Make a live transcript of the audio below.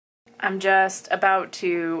I'm just about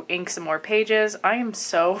to ink some more pages. I am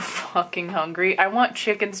so fucking hungry. I want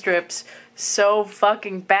chicken strips so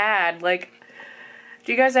fucking bad. Like,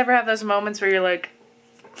 do you guys ever have those moments where you're like,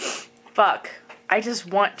 fuck, I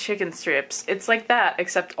just want chicken strips? It's like that,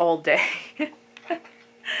 except all day.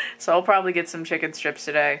 So I'll probably get some chicken strips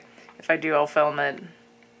today. If I do, I'll film it.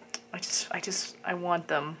 I want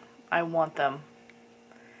them. I want them.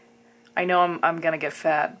 I know I'm gonna get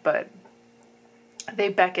fat, but they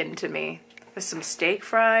beckon to me. With some steak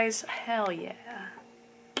fries, hell yeah.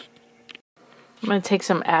 I'm gonna take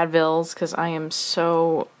some Advils because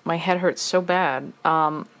my head hurts so bad.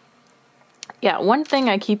 Yeah, one thing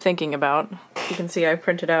I keep thinking about, you can see I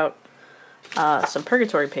printed out some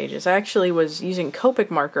purgatory pages. I actually was using Copic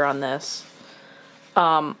marker on this.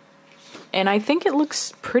 And I think it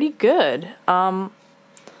looks pretty good.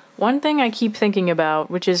 One thing I keep thinking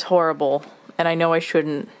about, which is horrible, and I know I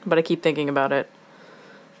shouldn't, but I keep thinking about it,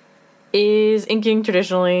 is inking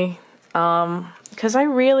traditionally. Because I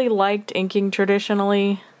really liked inking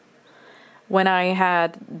traditionally when I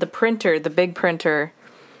had the printer, the big printer,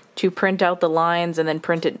 to print out the lines and then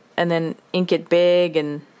print it, and then ink it big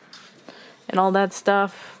and all that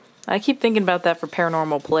stuff. I keep thinking about that for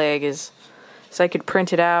Paranormal Plague, so I could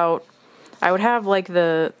print it out. I would have like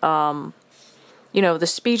the, the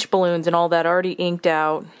speech balloons and all that already inked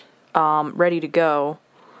out, ready to go.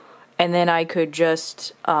 And then I could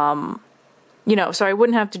just, so I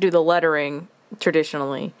wouldn't have to do the lettering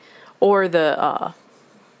traditionally or the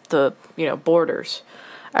borders.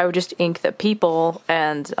 I would just ink the people,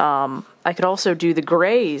 and I could also do the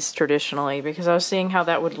grays traditionally because I was seeing how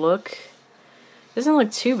that would look. It doesn't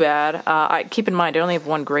look too bad. Keep in mind, I only have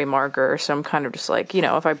one gray marker, so I'm kind of just like,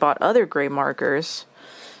 if I bought other gray markers,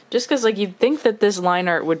 just because, like, you'd think that this line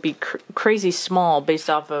art would be crazy small based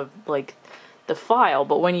off of, like, the file,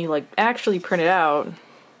 but when you, like, actually print it out,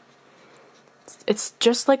 it's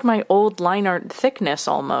just like my old line art thickness,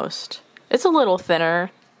 almost. It's a little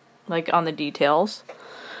thinner, like, on the details,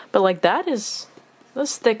 but, like, that's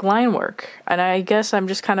thick line work, and I guess I'm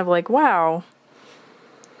just kind of like, wow,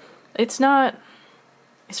 it's not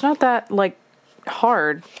that, like,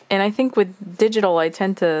 hard. And I think with digital, I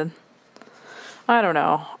tend to, I don't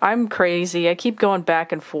know, I'm crazy. I keep going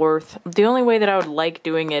back and forth. The only way that I would like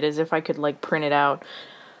doing it is if I could, like, print it out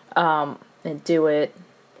and do it.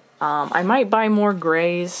 I might buy more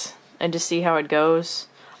grays and just see how it goes.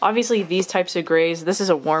 Obviously, these types of grays, this is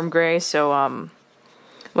a warm gray, so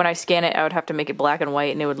when I scan it, I would have to make it black and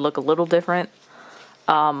white, and it would look a little different.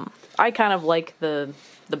 I kind of like the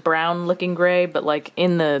brown looking gray, but like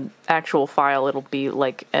in the actual file it'll be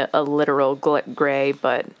like a literal gray,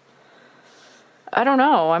 but I don't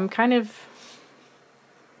know, I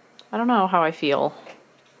don't know how I feel.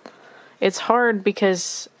 It's hard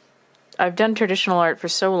because I've done traditional art for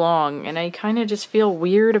so long and I kind of just feel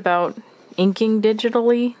weird about inking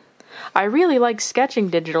digitally. I really like sketching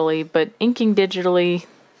digitally, but inking digitally,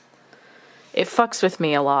 it fucks with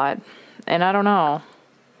me a lot, and I don't know.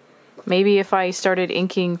 Maybe if I started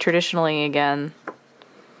inking traditionally again,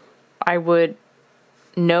 I would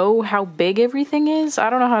know how big everything is. I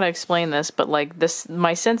don't know how to explain this, but like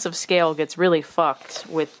my sense of scale gets really fucked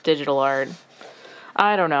with digital art.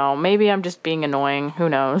 I don't know. Maybe I'm just being annoying. Who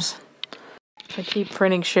knows? I keep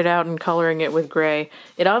printing shit out and coloring it with gray.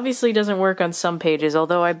 It obviously doesn't work on some pages,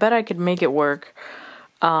 although I bet I could make it work.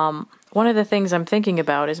 One of the things I'm thinking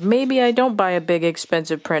about is maybe I don't buy a big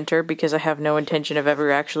expensive printer because I have no intention of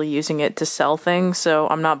ever actually using it to sell things, so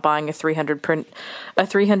I'm not buying a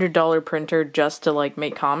 $300 printer just to like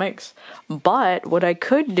make comics. But what I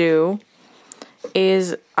could do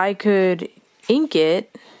is I could ink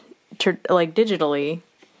it like digitally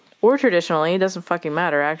or traditionally, it doesn't fucking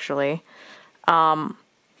matter actually. And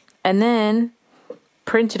then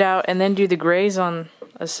print it out and then do the grays on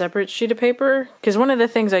a separate sheet of paper, because one of the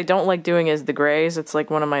things I don't like doing is the grays. It's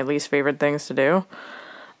like one of my least favorite things to do.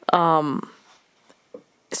 So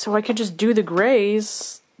I could just do the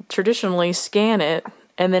grays traditionally, scan it,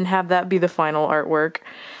 and then have that be the final artwork.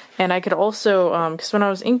 And I could also, because when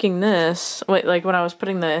I was inking this, like when I was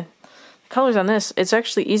putting the colors on this, it's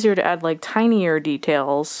actually easier to add like tinier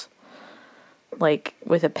details, like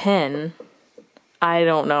with a pen. I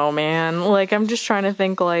don't know, man. Like, I'm just trying to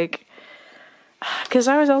think, like, because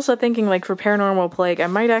I was also thinking, like, for Paranormal Plague, I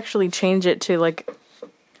might actually change it to, like,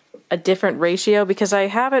 a different ratio, because I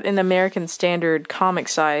have it in the American Standard comic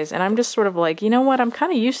size, and I'm just sort of like, you know what, I'm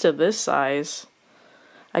kind of used to this size.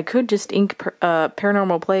 I could just ink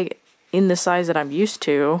Paranormal Plague in the size that I'm used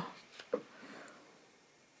to.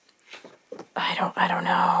 I don't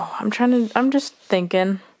know. I'm just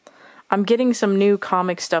thinking. I'm getting some new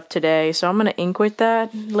comic stuff today, so I'm gonna ink with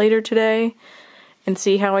that later today and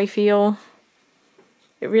see how I feel.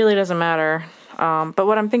 It really doesn't matter. But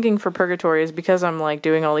what I'm thinking for Purgatory is because I'm like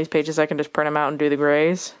doing all these pages, I can just print them out and do the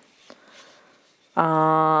grays.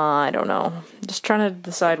 I don't know. Just trying to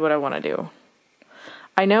decide what I want to do.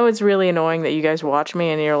 I know it's really annoying that you guys watch me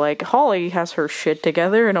and you're like, Holly has her shit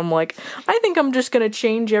together, and I'm like, I think I'm just gonna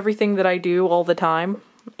change everything that I do all the time,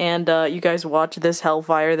 and you guys watch this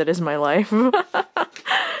hellfire that is my life.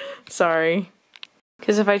 Sorry.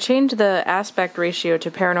 Because if I change the aspect ratio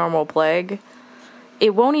to Paranormal Plague,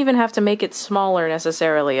 it won't even have to make it smaller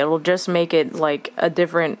necessarily. It'll just make it like a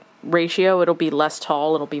different ratio. It'll be less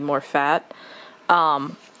tall, it'll be more fat.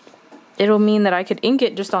 It'll mean that I could ink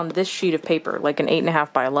it just on this sheet of paper, like an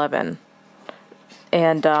 8.5 by 11.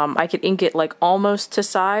 And I could ink it like almost to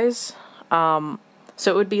size. So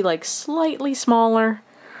it would be like slightly smaller.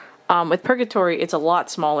 With Purgatory, it's a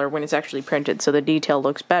lot smaller when it's actually printed, so the detail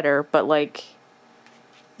looks better. But like,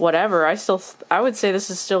 whatever, I would say this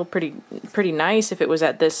is still pretty nice if it was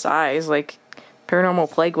at this size. Like,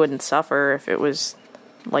 Paranormal Plague wouldn't suffer if it was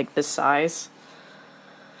like this size.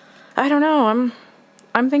 I don't know,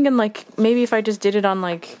 I'm thinking like maybe if I just did it on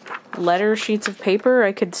like letter sheets of paper,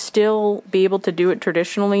 I could still be able to do it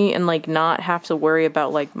traditionally and like not have to worry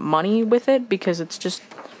about like money with it, because it's just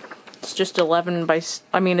 11 by,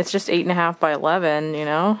 I mean, it's just 8.5 by 11, you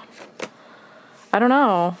know? I don't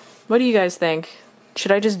know. What do you guys think?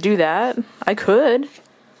 Should I just do that? I could.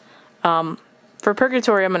 For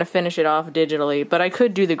Purgatory, I'm going to finish it off digitally, but I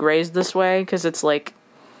could do the grays this way, because it's like,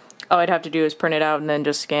 all I'd have to do is print it out and then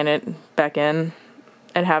just scan it back in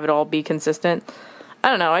and have it all be consistent. I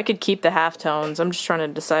don't know, I could keep the halftones. I'm just trying to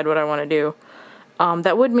decide what I want to do.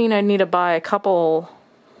 That would mean I'd need to buy a couple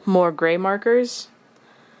more gray markers.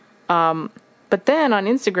 But then on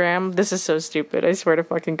Instagram, this is so stupid, I swear to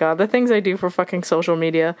fucking God, the things I do for fucking social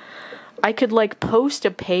media, I could like post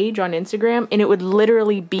a page on Instagram and it would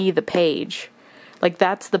literally be the page. Like,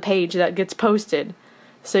 that's the page that gets posted.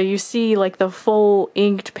 So you see like the full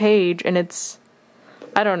inked page, and it's,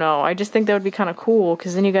 I don't know, I just think that would be kind of cool,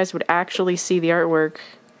 because then you guys would actually see the artwork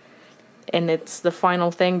and it's the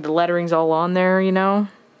final thing, the lettering's all on there, you know?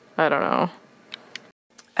 I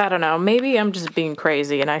don't know, maybe I'm just being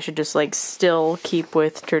crazy and I should just like still keep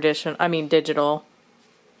with digital,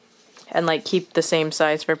 and like keep the same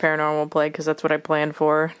size for Paranormal Plague, because that's what I planned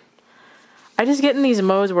for. I just get in these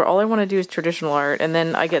modes where all I want to do is traditional art, and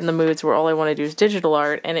then I get in the moods where all I want to do is digital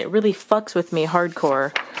art, and it really fucks with me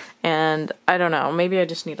hardcore. And I don't know, maybe I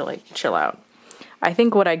just need to like chill out. I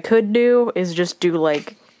think what I could do is just do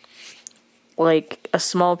like a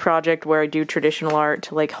small project where I do traditional art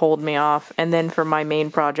to like hold me off, and then for my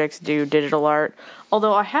main projects do digital art.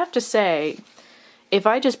 Although I have to say, if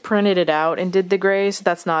I just printed it out and did the grays,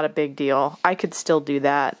 that's not a big deal. I could still do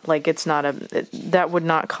that. Like, that would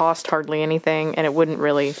not cost hardly anything, and it wouldn't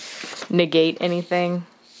really negate anything.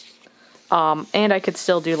 And I could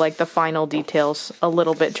still do like the final details a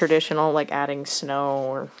little bit traditional, like adding snow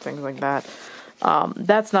or things like that.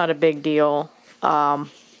 That's not a big deal.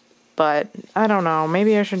 But I don't know,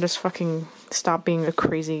 maybe I should just fucking stop being a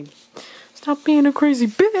crazy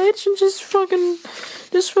bitch and just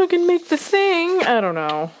fucking make the thing. I don't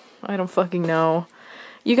know. I don't fucking know.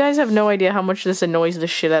 You guys have no idea how much this annoys the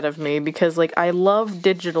shit out of me, because like, I love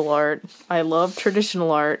digital art, I love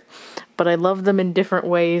traditional art, but I love them in different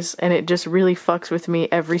ways, and it just really fucks with me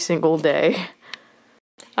every single day.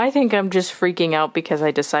 I think I'm just freaking out because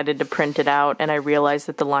I decided to print it out and I realized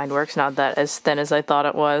that the line work's not that as thin as I thought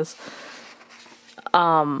it was.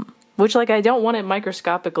 Which, like, I don't want it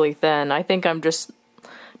microscopically thin. I think I'm just,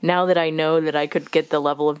 now that I know that I could get the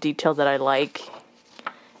level of detail that I like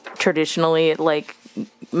traditionally, it like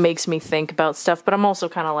makes me think about stuff, but I'm also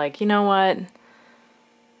kind of like, you know what?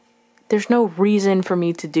 There's no reason for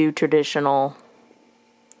me to do traditional.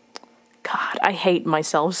 God, I hate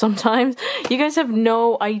myself sometimes. You guys have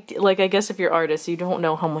no idea, like, I guess if you're artists, you don't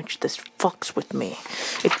know how much this fucks with me.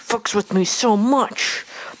 It fucks with me so much.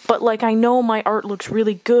 But, like, I know my art looks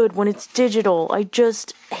really good when it's digital. I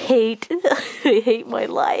just hate, I hate my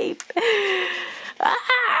life.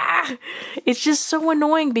 It's just so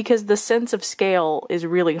annoying because the sense of scale is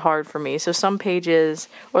really hard for me. So some pages,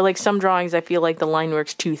 or like some drawings, I feel like the line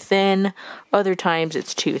work's too thin. Other times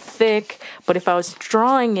it's too thick. But if I was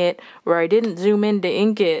drawing it where I didn't zoom in to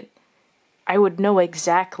ink it, I would know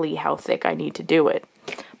exactly how thick I need to do it.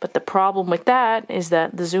 But the problem with that is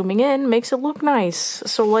that the zooming in makes it look nice.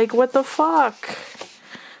 So like, what the fuck?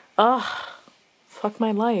 Ugh. Fuck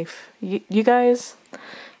my life. You guys,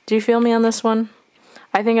 do you feel me on this one?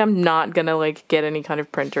 I think I'm not gonna like get any kind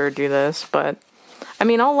of printer or do this, but I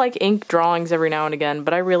mean, I'll like ink drawings every now and again,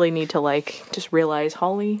 but I really need to like just realize,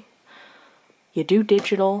 Holly, you do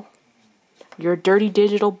digital. You're a dirty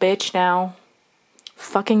digital bitch now.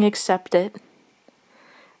 Fucking accept it.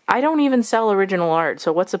 I don't even sell original art,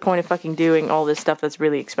 so what's the point of fucking doing all this stuff that's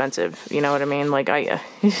really expensive? You know what I mean? Like, I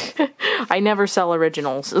never sell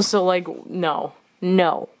originals, so like, no.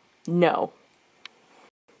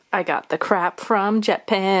 I got the crap from Jet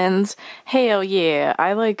Pens. Hell yeah.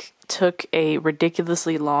 I like took a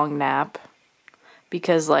ridiculously long nap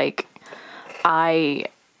because like I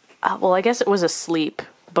guess it was a sleep,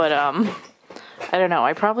 but I don't know.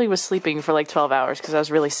 I probably was sleeping for like 12 hours because I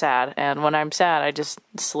was really sad. And when I'm sad, I just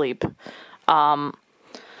sleep. So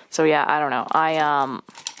yeah, I don't know.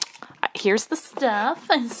 Here's the stuff.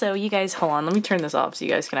 So you guys, hold on. Let me turn this off so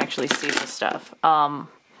you guys can actually see the stuff.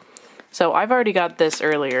 So I've already got this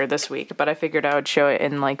earlier this week, but I figured I would show it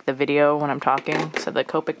in like the video when I'm talking. So the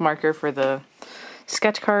Copic marker for the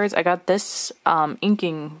sketch cards. I got this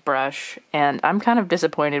inking brush, and I'm kind of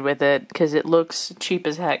disappointed with it because it looks cheap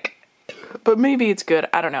as heck. But maybe it's good.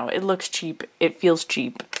 I don't know. It looks cheap. It feels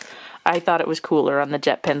cheap. I thought it was cooler on the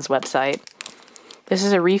Jet Pens website. This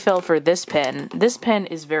is a refill for this pen. This pen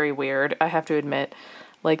is very weird, I have to admit.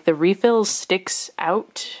 Like, the refill sticks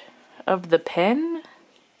out of the pen?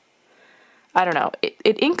 I don't know.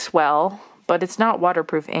 It inks well, but it's not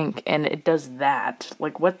waterproof ink, and it does that.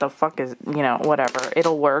 Like, what the fuck is, you know, whatever.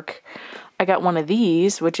 It'll work. I got one of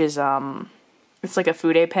these, which is, it's like a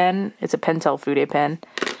Fude pen. It's a Pentel Fude pen.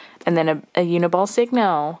 And then a Uniball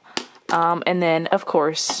Signo. And then, of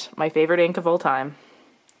course, my favorite ink of all time,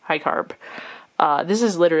 High Carb. This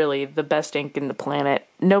is literally the best ink in the planet.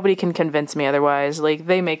 Nobody can convince me otherwise. Like,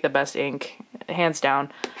 they make the best ink, hands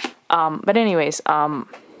down. But anyways,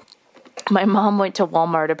 my mom went to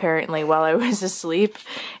Walmart apparently while I was asleep,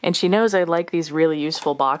 and she knows I like these really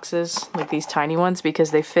useful boxes, like these tiny ones,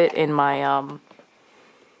 because they fit in my,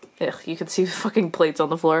 you can see the fucking plates on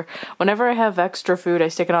the floor. Whenever I have extra food, I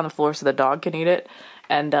stick it on the floor so the dog can eat it,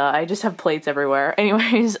 and I just have plates everywhere.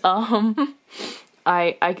 Anyways,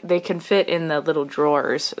 they can fit in the little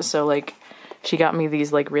drawers, so like, she got me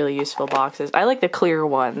these like really useful boxes. I like the clear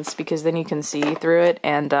ones because then you can see through it,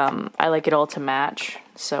 and I like it all to match.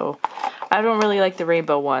 So I don't really like the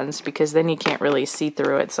rainbow ones because then you can't really see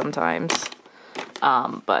through it sometimes.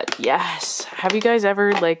 But yes, have you guys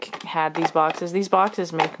ever like had these boxes? These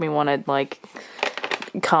boxes make me want to like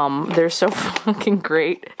come. They're so fucking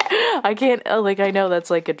great. I can't, like, I know that's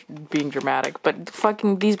like being dramatic, but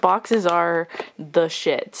fucking these boxes are the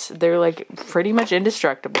shit. They're like pretty much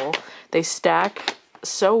indestructible. They stack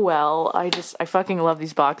so well. I fucking love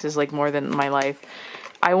these boxes like more than my life.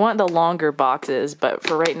 I want the longer boxes, but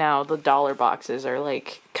for right now, the dollar boxes are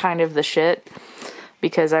like kind of the shit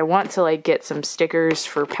because I want to like get some stickers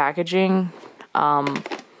for packaging.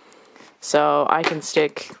 So I can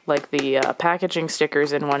stick like the packaging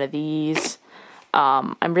stickers in one of these.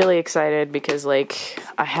 I'm really excited because like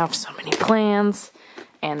I have so many plans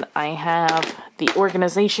and I have the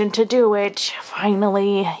organization to do it.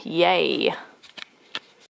 Finally, yay.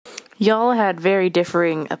 Y'all had very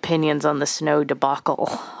differing opinions on the snow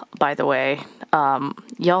debacle, by the way.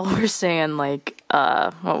 Y'all were saying like,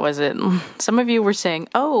 what was it? Some of you were saying,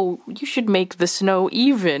 oh, you should make the snow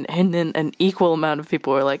even. And then an equal amount of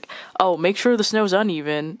people were like, oh, make sure the snow's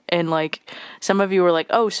uneven. And like, some of you were like,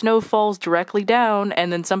 oh, snow falls directly down.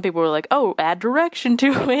 And then some people were like, oh, add direction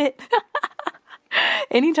to it.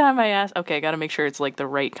 Anytime I ask, okay, I gotta make sure it's like the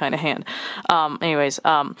right kind of hand. Anyways,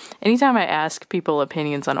 anytime I ask people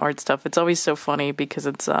opinions on art stuff, it's always so funny because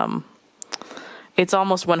it's almost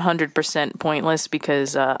 100% pointless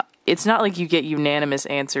because, it's not like you get unanimous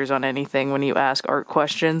answers on anything when you ask art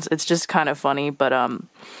questions. It's just kind of funny, but,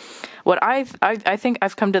 what I think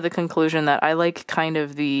I've come to the conclusion that I like kind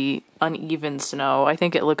of the uneven snow. I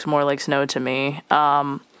think it looks more like snow to me.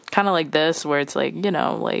 Kind of like this, where it's like, you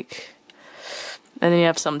know, like, and then you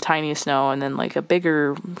have some tiny snow and then like a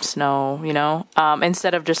bigger snow, you know,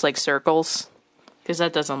 instead of just like circles, because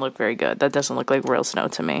that doesn't look very good. That doesn't look like real snow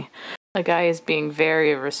to me. The guy is being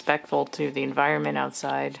very respectful to the environment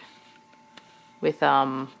outside with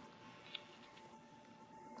their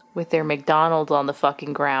McDonald's on the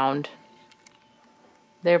fucking ground.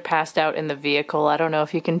 They're passed out in the vehicle. I don't know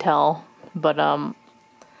if you can tell, but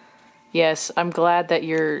yes, I'm glad that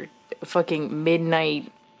your fucking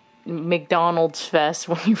midnight McDonald's fest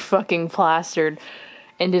when you fucking plastered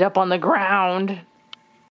ended up on the ground.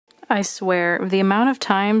 I swear, the amount of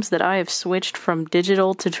times that I have switched from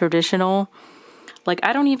digital to traditional, like,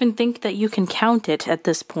 I don't even think that you can count it at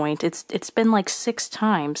this point. It's been like 6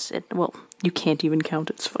 times. Well, You can't even count.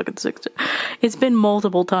 It's fucking 6. It's been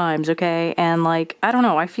multiple times, okay? And like, I don't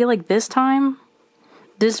know. I feel like this time,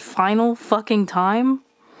 this final fucking time,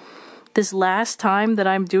 this last time that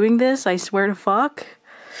I'm doing this, I swear to fuck,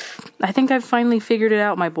 I think I've finally figured it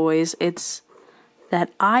out, my boys. It's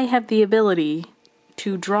that I have the ability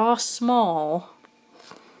to draw small,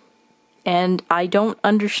 and I don't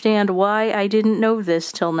understand why I didn't know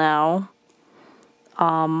this till now.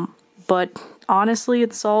 But honestly,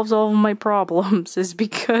 it solves all of my problems, is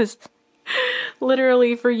because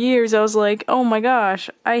literally for years I was like, oh my gosh,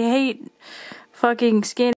 I hate fucking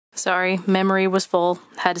scanning. Sorry, memory was full.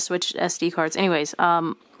 Had to switch SD cards. Anyways,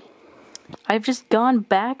 I've just gone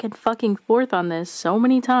back and fucking forth on this so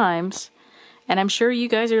many times, and I'm sure you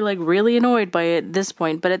guys are like really annoyed by it at this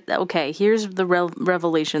point, but okay, here's the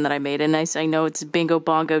revelation that I made, and I know it's bingo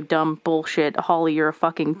bongo dumb bullshit. Holly, you're a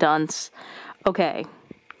fucking dunce. Okay.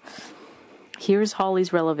 Here's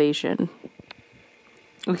Holly's revelation.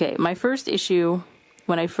 Okay, my first issue,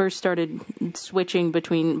 when I first started switching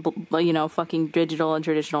between, you know, fucking digital and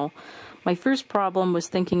traditional, my first problem was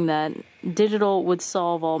thinking that digital would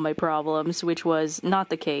solve all my problems, which was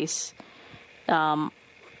not the case. My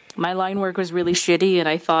line work was really shitty, and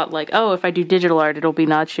I thought, like, oh, if I do digital art, it'll be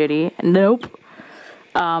not shitty. Nope.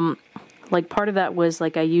 Like, part of that was,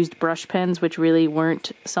 like, I used brush pens, which really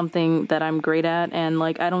weren't something that I'm great at, and,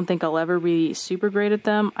 like, I don't think I'll ever be super great at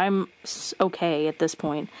them. I'm okay at this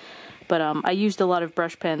point. But, I used a lot of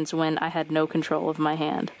brush pens when I had no control of my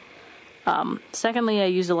hand. Secondly, I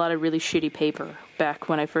used a lot of really shitty paper back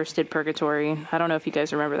when I first did Purgatory. I don't know if you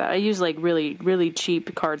guys remember that. I used, like, really, really cheap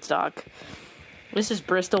cardstock. This is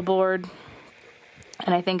Bristol board.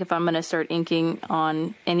 And I think if I'm going to start inking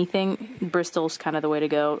on anything, Bristol's kind of the way to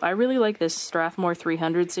go. I really like this Strathmore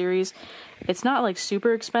 300 series. It's not like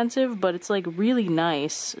super expensive, but it's like really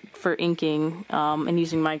nice for inking and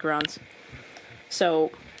using microns. So,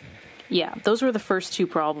 yeah, those were the first two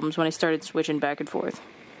problems when I started switching back and forth.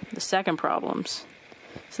 The second problems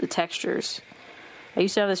is the textures. I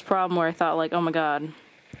used to have this problem where I thought, like, oh my god,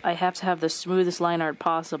 I have to have the smoothest line art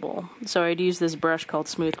possible. So I'd use this brush called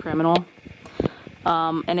Smooth Criminal.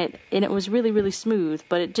 And it was really, really smooth,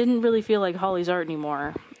 but it didn't really feel like Holly's art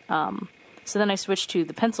anymore. So then I switched to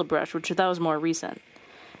the pencil brush, which I thought was more recent.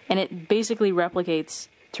 And it basically replicates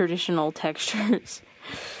traditional textures.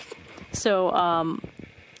 So,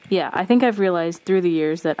 yeah, I think I've realized through the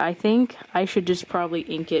years that I think I should just probably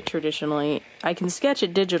ink it traditionally. I can sketch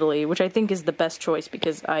it digitally, which I think is the best choice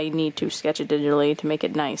because I need to sketch it digitally to make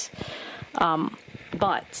it nice.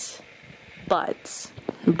 But,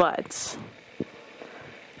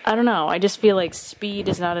 I don't know, I just feel like speed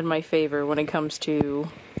is not in my favor when it comes to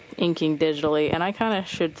inking digitally, and I kind of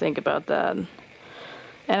should think about that. And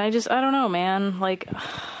I don't know, man, like,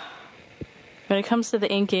 when it comes to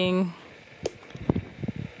the inking,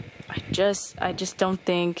 I just don't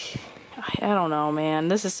think, I don't know, man,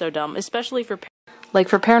 this is so dumb, especially for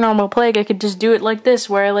Paranormal Plague. I could just do it like this,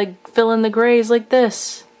 where I, like, fill in the grays like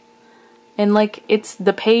this, and, like,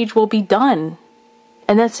 the page will be done,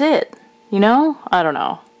 and that's it, you know? I don't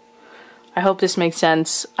know. I hope this makes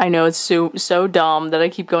sense. I know it's so dumb that I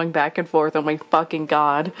keep going back and forth. Oh my fucking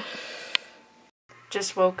god.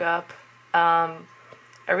 Just woke up. I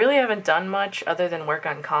really haven't done much other than work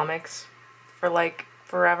on comics for like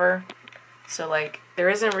forever. So like there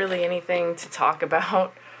isn't really anything to talk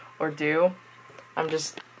about or do. I'm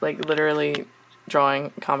just like literally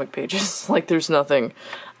drawing comic pages. Like there's nothing.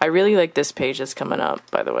 I really like this page that's coming up,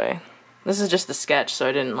 by the way. This is just the sketch, so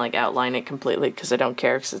I didn't like outline it completely because I don't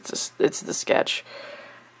care because it's the sketch.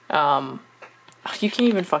 You can't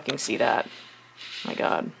even fucking see that. Oh my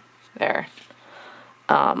god. There.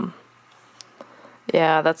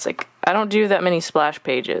 Yeah, that's like, I don't do that many splash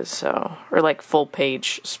pages, so, or like full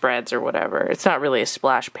page spreads or whatever. It's not really a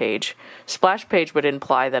splash page. Splash page would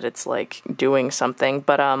imply that it's like doing something,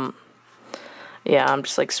 but yeah, I'm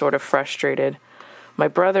just like sort of frustrated. My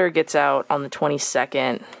brother gets out on the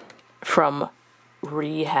 22nd. From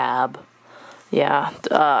rehab. Yeah,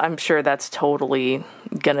 I'm sure that's totally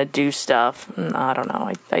gonna do stuff. I don't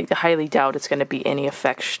know. I highly doubt it's gonna be any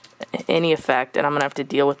effect, and I'm gonna have to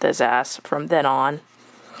deal with his ass from then on.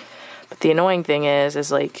 But the annoying thing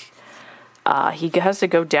is like, he has to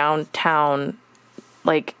go downtown,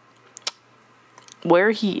 like, where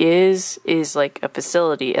he is like a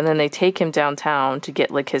facility, and then they take him downtown to get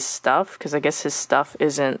like his stuff, because I guess his stuff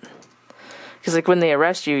isn't. Because, like, when they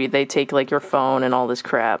arrest you, they take, like, your phone and all this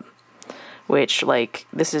crap. Which, like,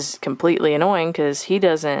 this is completely annoying because he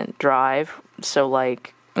doesn't drive. So,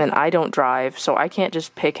 like, and I don't drive. So I can't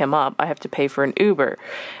just pick him up. I have to pay for an Uber.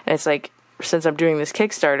 And it's like, since I'm doing this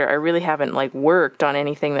Kickstarter, I really haven't like worked on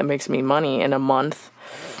anything that makes me money in a month.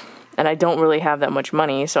 And I don't really have that much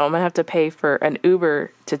money, so I'm gonna have to pay for an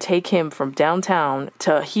Uber to take him from downtown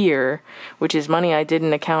to here, which is money I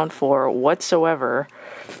didn't account for whatsoever,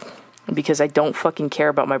 because I don't fucking care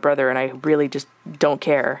about my brother, and I really just don't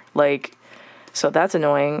care. Like, so that's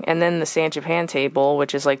annoying. And then the San Japan table,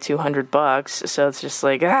 which is like $200, so it's just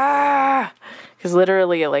like, because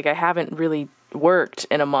literally, like, I haven't really worked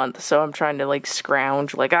in a month, so I'm trying to like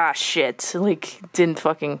scrounge, like, shit, like, didn't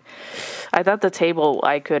fucking, I thought the table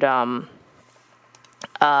I could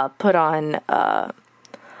put on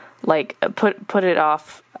like put it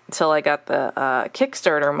off till I got the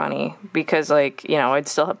Kickstarter money, because, like, you know, I'd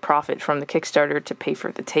still have profit from the Kickstarter to pay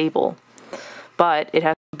for the table, but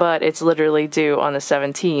it's literally due on the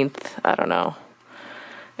 17th. I don't know,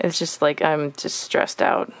 it's just like I'm just stressed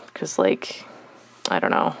out because, like, I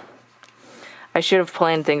don't know, I should have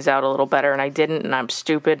planned things out a little better, and I didn't, and I'm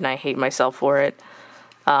stupid, and I hate myself for it.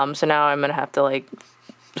 So now I'm gonna have to, like,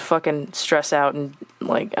 fucking stress out and,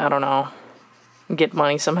 like, I don't know, get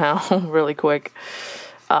money somehow really quick.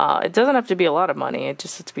 It doesn't have to be a lot of money. It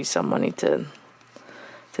just has to be some money to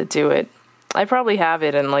do it. I probably have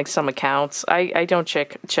it in, like, some accounts. I don't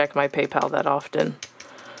check my PayPal that often,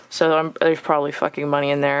 so there's probably fucking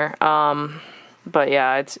money in there. But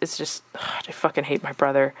yeah, it's just, I fucking hate my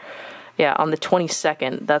brother. Yeah, on the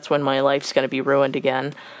 22nd, that's when my life's gonna be ruined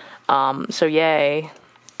again. So yay.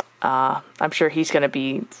 I'm sure he's gonna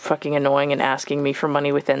be fucking annoying and asking me for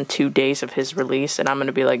money within 2 days of his release, and I'm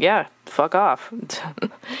gonna be like, yeah, fuck off.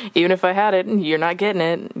 Even if I had it, you're not getting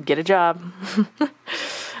it. Get a job.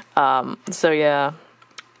 So yeah,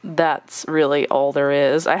 that's really all there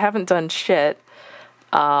is. I haven't done shit,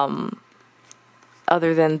 other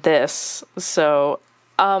than this. So,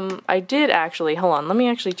 I did actually, hold on, let me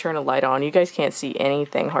actually turn a light on. You guys can't see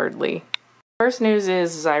anything hardly. First news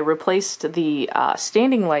is I replaced the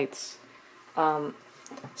standing lights.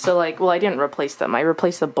 So, like, well, I didn't replace them. I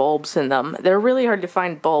replaced the bulbs in them. They're really hard to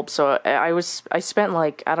find bulbs, so I spent,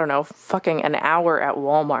 like, I don't know, fucking an hour at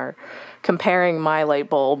Walmart comparing my light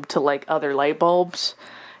bulb to, like, other light bulbs.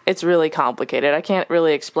 It's really complicated. I can't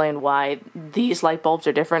really explain why these light bulbs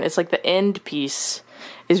are different. It's like the end piece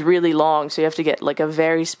is really long, so you have to get, like, a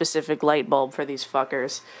very specific light bulb for these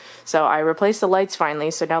fuckers. So I replaced the lights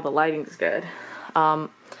finally, so now the lighting's good.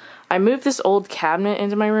 I moved this old cabinet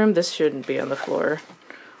into my room. This shouldn't be on the floor.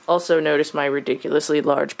 Also notice my ridiculously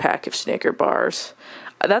large pack of Snicker bars.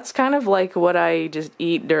 That's kind of like what I just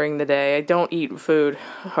eat during the day. I don't eat food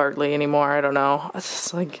hardly anymore. I don't know. It's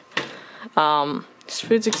just like, this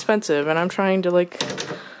food's expensive, and I'm trying to like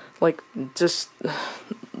just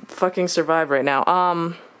fucking survive right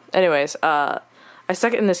now. Anyways, I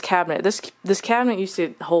stuck it in this cabinet. This cabinet used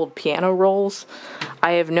to hold piano rolls.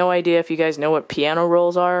 I have no idea if you guys know what piano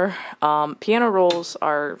rolls are. Piano rolls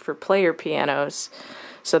are for player pianos.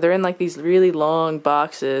 So they're in, like, these really long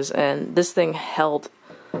boxes, and this thing held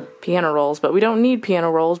piano rolls, but we don't need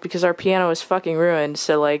piano rolls because our piano is fucking ruined.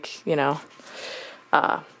 So, like, you know,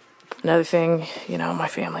 another thing, you know, my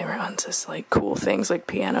family runs is, like, cool things like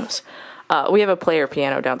pianos. We have a player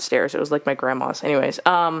piano downstairs. It was like my grandma's. Anyways,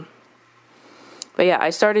 but yeah,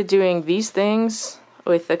 I started doing these things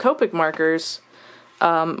with the Copic markers,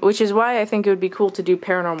 which is why I think it would be cool to do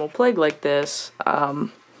Paranormal Plague like this.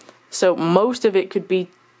 So most of it could be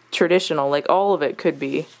traditional, like all of it could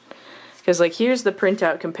be. Because, like, here's the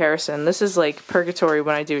printout comparison. This is, like, Purgatory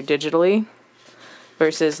when I do it digitally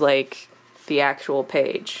versus, like, the actual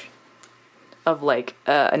page of, like,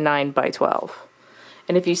 a 9x12.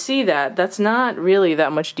 And if you see that, that's not really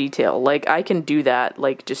that much detail. Like, I can do that,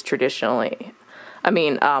 like, just traditionally. I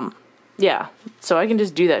mean, yeah. So I can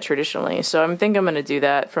just do that traditionally. So I think I'm going to do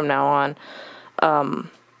that from now on.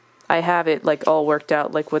 I have it, like, all worked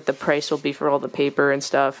out, like, what the price will be for all the paper and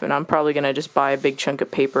stuff, and I'm probably gonna just buy a big chunk of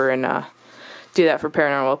paper and, do that for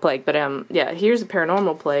Paranormal Plague. But, yeah, here's the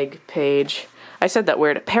Paranormal Plague page. I said that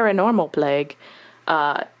word, Paranormal Plague,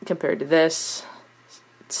 compared to this.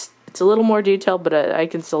 It's a little more detailed, but I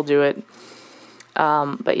can still do it.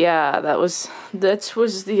 But yeah, that was the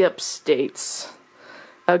updates.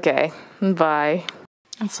 Okay, bye.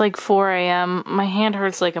 It's like 4 a.m. My hand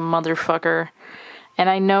hurts like a motherfucker. And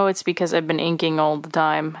I know it's because I've been inking all the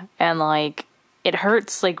time, and, like, it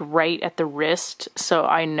hurts, like, right at the wrist, so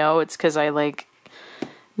I know it's because I, like,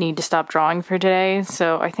 need to stop drawing for today.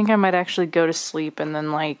 So I think I might actually go to sleep and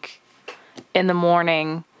then, like, in the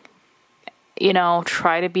morning, you know,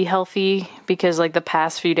 try to be healthy, because, like, the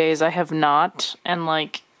past few days I have not, and,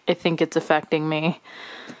 like, I think it's affecting me.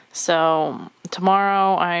 So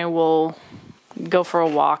tomorrow I will go for a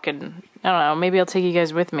walk, and I don't know, maybe I'll take you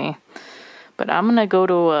guys with me. But I'm gonna go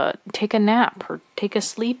to take a nap or take a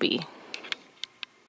sleepy.